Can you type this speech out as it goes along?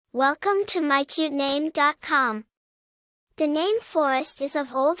Welcome to mycutename.com. The name Forrest is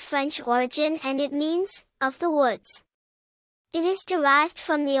of Old French origin and it means, of the woods. It is derived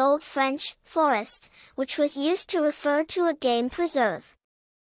from the Old French, forest, which was used to refer to a game preserve.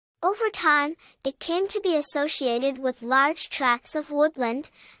 Over time, it came to be associated with large tracts of woodland,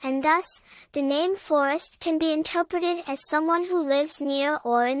 and thus, the name Forrest can be interpreted as someone who lives near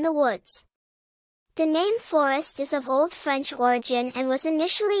or in the woods. The name Forrest is of Old French origin and was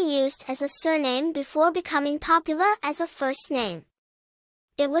initially used as a surname before becoming popular as a first name.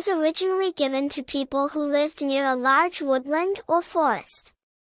 It was originally given to people who lived near a large woodland or forest.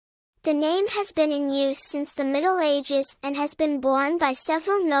 The name has been in use since the Middle Ages and has been borne by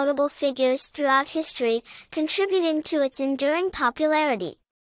several notable figures throughout history, contributing to its enduring popularity.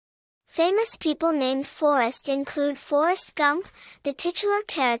 Famous people named Forrest include Forrest Gump, the titular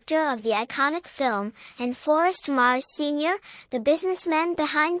character of the iconic film, and Forrest Mars Sr., the businessman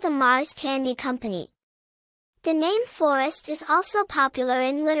behind the Mars Candy Company. The name Forrest is also popular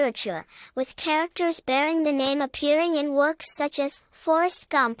in literature, with characters bearing the name appearing in works such as Forrest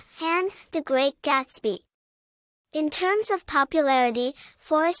Gump and The Great Gatsby. In terms of popularity,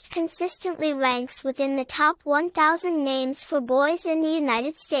 Forrest consistently ranks within the top 1,000 names for boys in the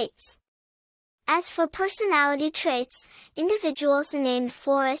United States. As for personality traits, individuals named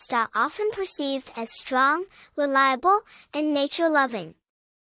Forrest are often perceived as strong, reliable, and nature-loving.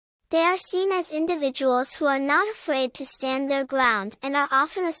 They are seen as individuals who are not afraid to stand their ground and are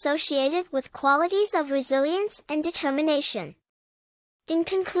often associated with qualities of resilience and determination. In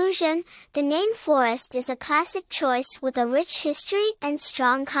conclusion, the name Forrest is a classic choice with a rich history and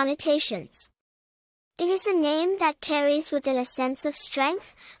strong connotations. It is a name that carries with it a sense of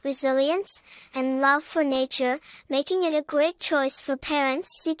strength, resilience, and love for nature, making it a great choice for parents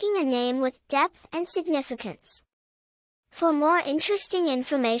seeking a name with depth and significance. For more interesting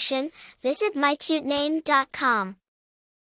information, visit mycutename.com.